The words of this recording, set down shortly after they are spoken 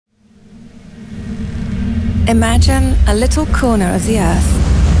Imagine a little corner of the earth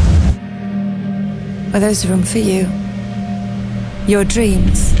where there's room for you, your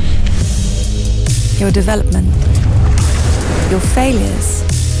dreams, your development, your failures,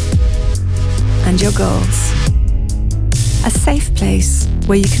 and your goals. A safe place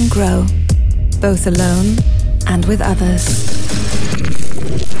where you can grow, both alone and with others.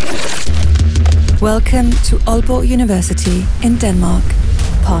 Welcome to Aalborg University in Denmark,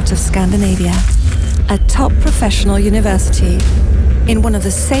 part of Scandinavia. A top professional university in one of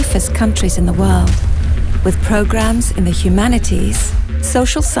the safest countries in the world, with programs in the humanities,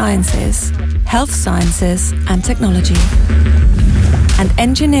 social sciences, health sciences and technology, and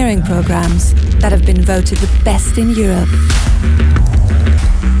engineering programs that have been voted the best in Europe.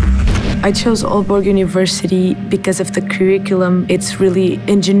 I chose Aalborg University because of the curriculum. It's really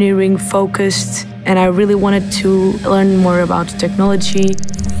engineering focused, and I really wanted to learn more about technology.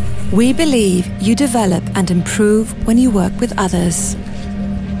 We believe you develop and improve when you work with others,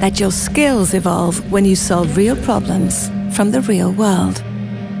 that your skills evolve when you solve real problems from the real world,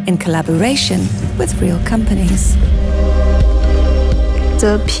 in collaboration with real companies.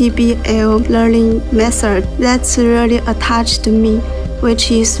 The PBL learning method that's really attached to me, which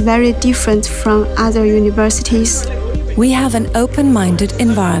is very different from other universities. We have an open-minded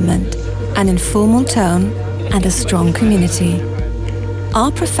environment, an informal tone, and a strong community. Our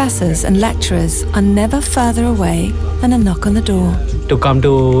professors and lecturers are never further away than a knock on the door. To come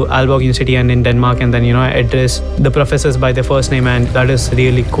to Aalborg University and in Denmark and then, address the professors by their first name, and that is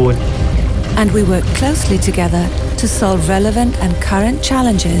really cool. And we work closely together to solve relevant and current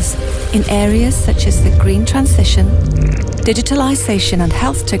challenges in areas such as the green transition, digitalization and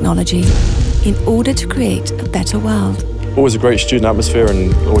health technology in order to create a better world. Always a great student atmosphere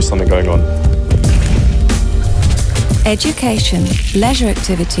and always something going on. Education, leisure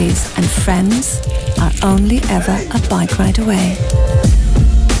activities and friends are only ever a bike ride away.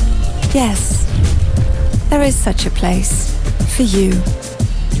 Yes, there is such a place for you.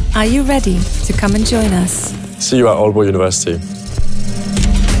 Are you ready to come and join us? See you at Aalborg University.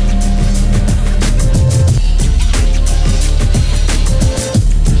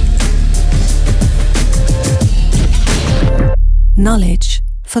 Knowledge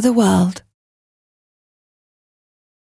for the world.